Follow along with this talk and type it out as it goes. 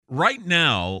right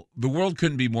now, the world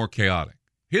couldn't be more chaotic.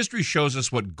 History shows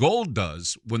us what gold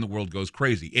does when the world goes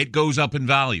crazy. It goes up in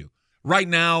value. Right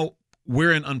now,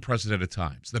 we're in unprecedented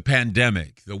times. The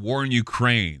pandemic, the war in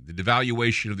Ukraine, the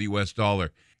devaluation of the U.S.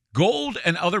 dollar. Gold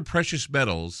and other precious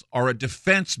metals are a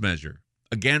defense measure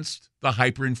against the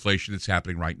hyperinflation that's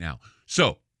happening right now.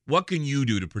 So, what can you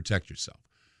do to protect yourself?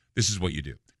 This is what you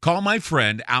do. Call my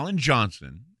friend Alan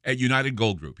Johnson at United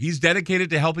Gold Group. He's dedicated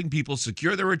to helping people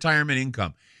secure their retirement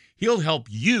income. He'll help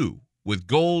you with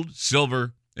gold,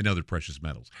 silver, and other precious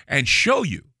metals and show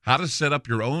you how to set up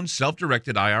your own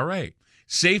self-directed IRA.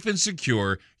 Safe and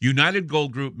secure, United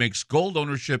Gold Group makes gold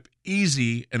ownership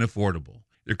easy and affordable.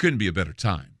 There couldn't be a better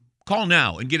time. Call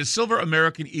now and get a Silver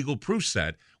American Eagle proof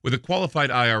set with a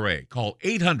qualified IRA. Call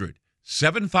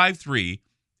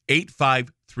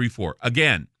 800-753-8534.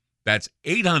 Again, that's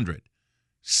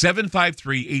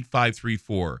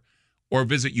 800-753-8534. Or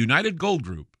visit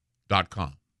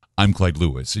UnitedGoldGroup.com. I'm Clyde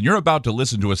Lewis, and you're about to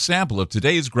listen to a sample of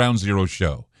today's Ground Zero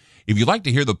show. If you'd like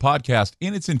to hear the podcast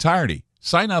in its entirety,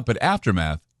 sign up at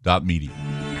Aftermath.media.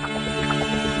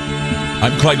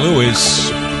 I'm Clyde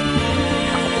Lewis,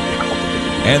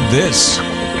 and this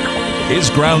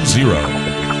is Ground Zero.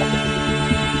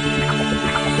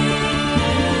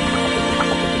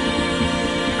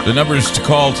 The numbers to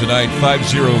call tonight,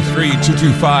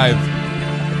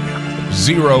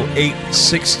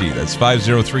 503-225-0860. That's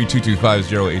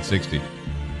 503-225-0860.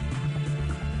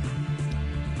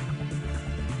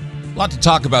 A lot to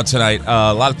talk about tonight.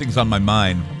 A lot of things on my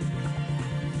mind.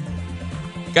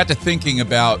 Got to thinking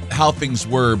about how things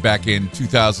were back in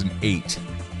 2008.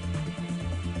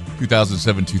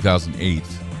 2007, 2008.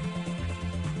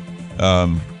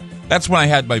 That's when I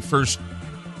had my first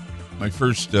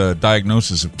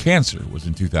diagnosis of cancer was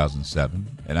in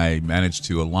 2007, and I managed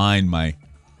to align my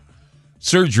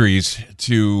surgeries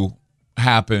to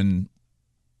happen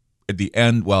at the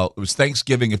end. Well, it was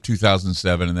Thanksgiving of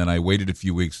 2007, and then I waited a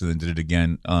few weeks and then did it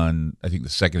again on, I think the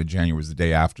 2nd of January was the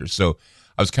day after. So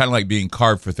I was kind of like being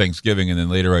carved for Thanksgiving, and then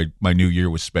later my new year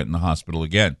was spent in the hospital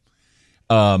again.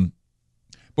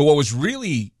 But what was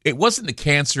really, it wasn't the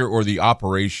cancer or the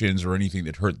operations or anything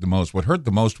that hurt the most. What hurt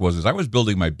the most was I was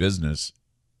building my business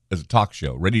as a talk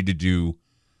show, ready to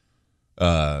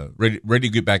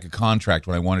get back a contract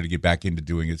when I wanted to get back into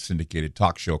doing a syndicated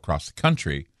talk show across the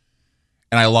country,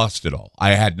 and I lost it all.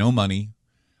 I had no money.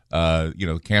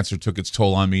 Cancer took its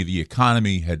toll on me. The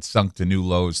economy had sunk to new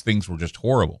lows. Things were just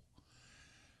horrible.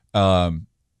 And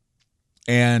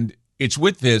it's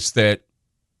with this that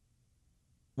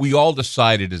we all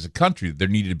decided as a country that there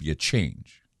needed to be a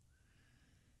change.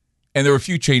 And there were a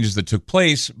few changes that took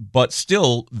place, but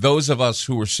still, those of us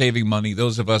who were saving money,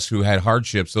 those of us who had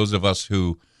hardships, those of us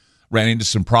who ran into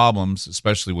some problems,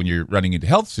 especially when you're running into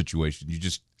health situations, you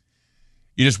just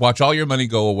watch all your money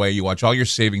go away, you watch all your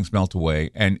savings melt away,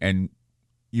 and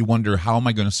you wonder, how am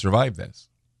I going to survive this?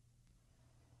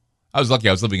 I was lucky.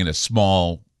 I was living in a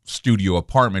small studio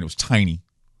apartment. It was tiny.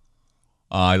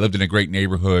 I lived in a great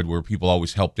neighborhood where people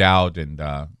always helped out, and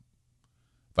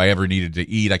if I ever needed to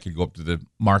eat, I could go up to the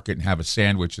market and have a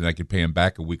sandwich, and I could pay them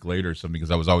back a week later or something because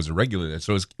I was always a regular there.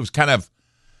 So it was kind of,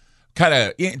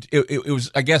 it was,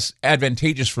 I guess,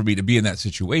 advantageous for me to be in that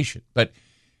situation. But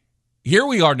here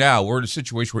we are now. We're in a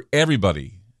situation where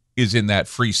everybody is in that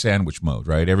free sandwich mode,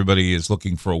 right? Everybody is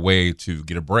looking for a way to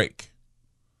get a break.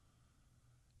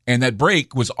 And that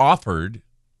break was offered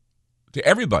to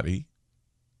everybody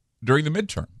during the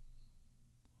midterm.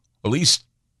 At least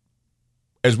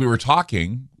as we were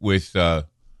talking with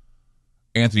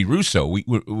Anthony Russo,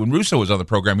 when Russo was on the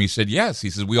program, he said, yes.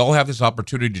 He said, we all have this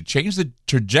opportunity to change the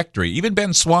trajectory. Even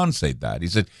Ben Swann said that. He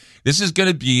said, this is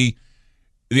going to be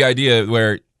the idea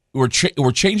where we're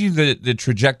changing the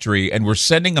trajectory and we're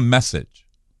sending a message.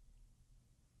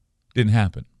 Didn't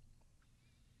happen.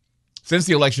 Since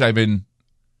the election, I've been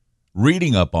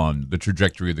reading up on the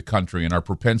trajectory of the country and our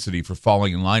propensity for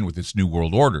falling in line with this new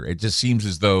world order. It just seems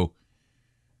as though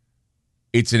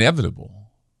it's inevitable.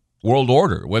 World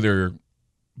order, whether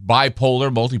bipolar,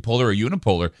 multipolar, or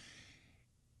unipolar,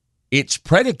 it's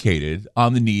predicated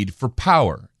on the need for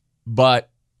power. But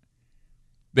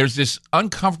there's this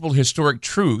uncomfortable historic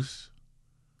truth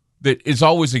that is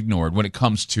always ignored when it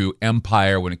comes to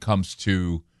empire, when it comes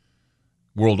to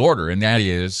world order, and that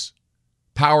is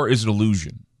power is an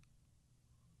illusion.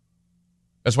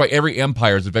 That's why every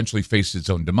empire has eventually faced its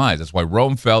own demise. That's why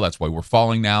Rome fell. That's why we're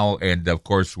falling now. And, of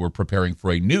course, we're preparing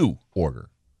for a new order.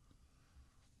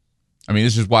 I mean,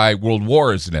 this is why world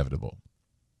war is inevitable.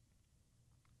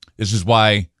 This is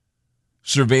why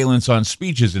surveillance on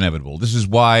speech is inevitable. This is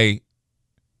why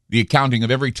the accounting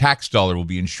of every tax dollar will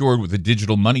be insured with a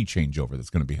digital money changeover that's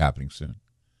going to be happening soon.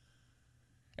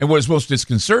 And what is most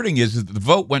disconcerting is that the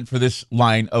vote went for this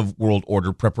line of world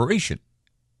order preparation.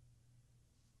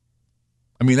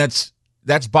 I mean, that's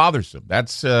bothersome.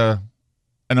 That's an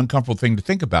uncomfortable thing to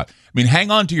think about. I mean, hang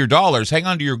on to your dollars, hang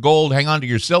on to your gold, hang on to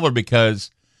your silver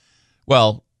because,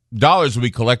 well, dollars will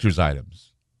be collector's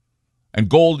items. And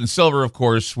gold and silver, of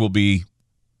course, will be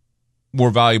more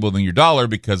valuable than your dollar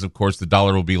because, of course, the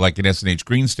dollar will be like an S&H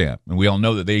green stamp. And we all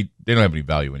know that they don't have any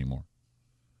value anymore.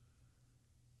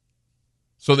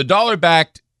 So the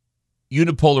dollar-backed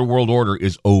unipolar world order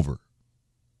is over.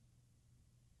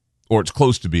 Or it's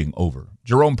close to being over.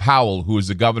 Jerome Powell, who is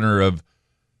the governor of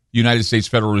the United States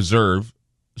Federal Reserve,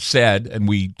 said, and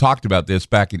we talked about this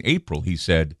back in April, he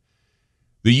said,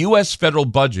 the U.S. federal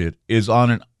budget is on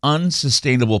an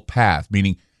unsustainable path,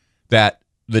 meaning that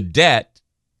the debt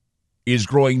is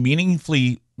growing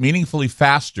meaningfully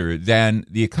faster than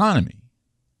the economy.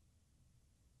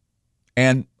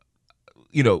 And,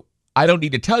 you know, I don't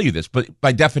need to tell you this, but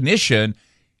by definition,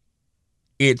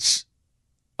 it's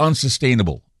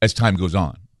unsustainable as time goes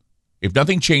on. If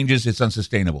nothing changes, it's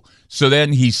unsustainable. So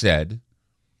then he said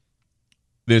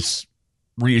this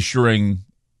reassuring,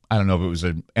 I don't know if it was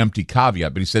an empty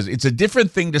caveat, but he says it's a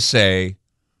different thing to say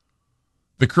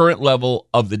the current level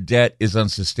of the debt is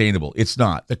unsustainable. It's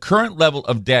not. The current level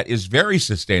of debt is very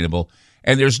sustainable,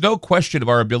 and there's no question of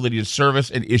our ability to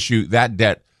service and issue that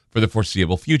debt for the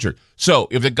foreseeable future. So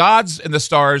if the gods and the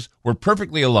stars were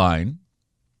perfectly aligned,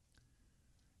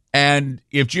 and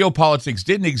if geopolitics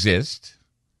didn't exist,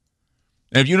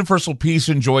 and if universal peace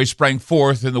and joy sprang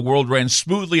forth and the world ran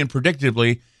smoothly and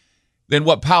predictably, then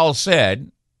what Powell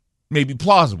said may be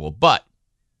plausible, but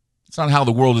it's not how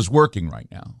the world is working right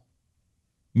now.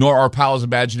 Nor are Powell's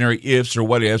imaginary ifs or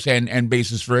what ifs and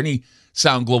basis for any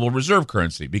sound global reserve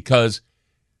currency, because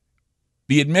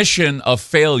the admission of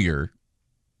failure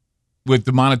with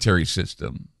the monetary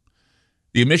system,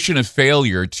 the admission of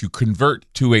failure to convert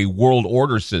to a world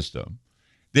order system,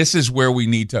 this is where we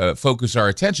need to focus our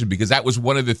attention, because that was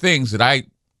one of the things that I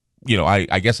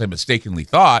guess I mistakenly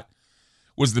thought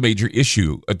was the major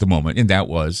issue at the moment, and that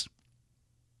was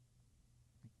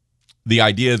the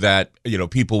idea that, you know,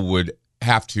 people would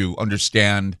have to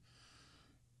understand,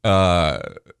 basic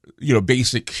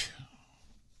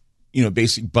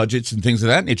budgets and things of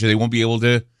that nature. They won't be able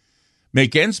to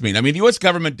make ends meet. I mean, the U.S.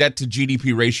 government debt to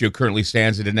GDP ratio currently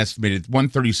stands at an estimated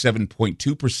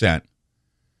 137.2%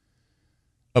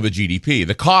 of the GDP.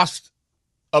 The cost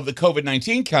of the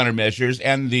COVID-19 countermeasures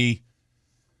and the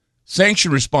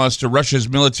sanction response to Russia's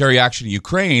military action in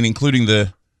Ukraine, including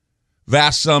the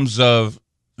vast sums of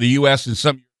the U.S.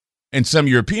 and some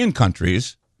European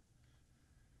countries,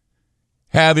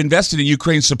 have invested in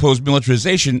Ukraine's supposed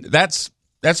militarization. That's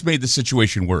made the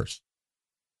situation worse.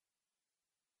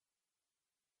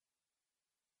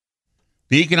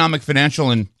 The economic, financial,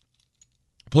 and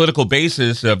political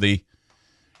basis of the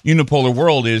unipolar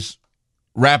world is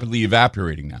rapidly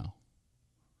evaporating now.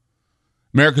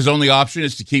 America's only option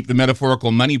is to keep the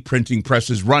metaphorical money printing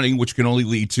presses running, which can only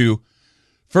lead to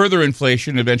further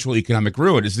inflation and eventual economic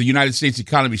ruin. As the United States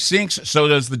economy sinks, so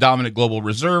does the dominant global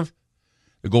reserve,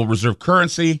 the gold reserve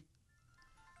currency,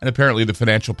 and apparently the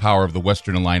financial power of the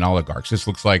Western aligned oligarchs. This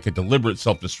looks like a deliberate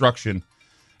self-destruction,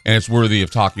 and it's worthy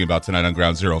of talking about tonight on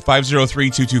Ground Zero.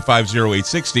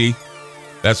 503-225-0860.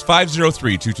 That's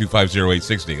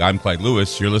 503-225-0860. I'm Clyde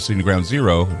Lewis. You're listening to Ground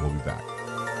Zero, and we'll be back.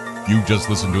 You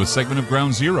just listened to a segment of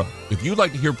Ground Zero. If you'd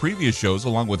like to hear previous shows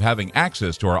along with having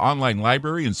access to our online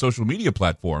library and social media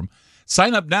platform,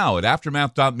 sign up now at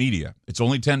aftermath.media. It's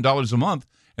only $10 a month,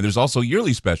 and there's also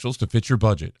yearly specials to fit your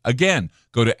budget. Again,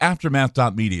 go to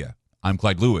aftermath.media. I'm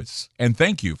Clyde Lewis, and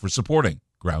thank you for supporting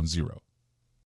Ground Zero.